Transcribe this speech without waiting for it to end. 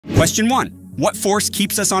Question 1. What force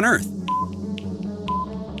keeps us on Earth?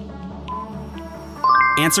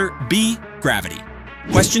 Answer B. Gravity.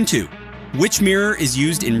 Question 2. Which mirror is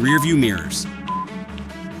used in rearview mirrors?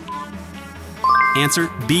 Answer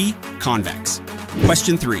B. Convex.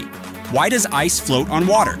 Question 3. Why does ice float on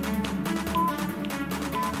water?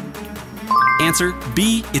 Answer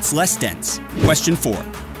B. It's less dense. Question 4.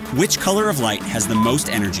 Which color of light has the most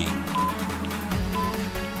energy?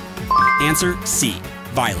 Answer C.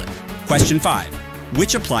 Violet. Question 5.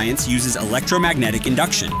 Which appliance uses electromagnetic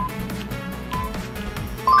induction?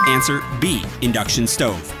 Answer B. Induction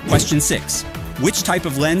stove. Question 6. Which type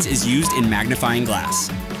of lens is used in magnifying glass?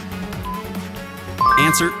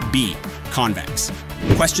 Answer B. Convex.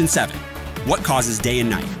 Question 7. What causes day and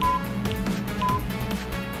night?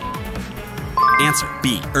 Answer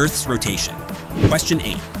B. Earth's rotation. Question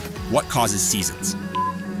 8. What causes seasons?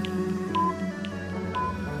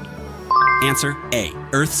 Answer A.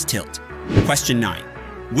 Earth's tilt. Question 9.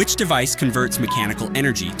 Which device converts mechanical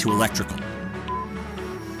energy to electrical?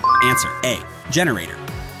 Answer A. Generator.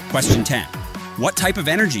 Question 10. What type of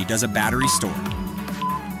energy does a battery store?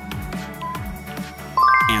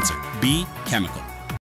 Answer B. Chemical.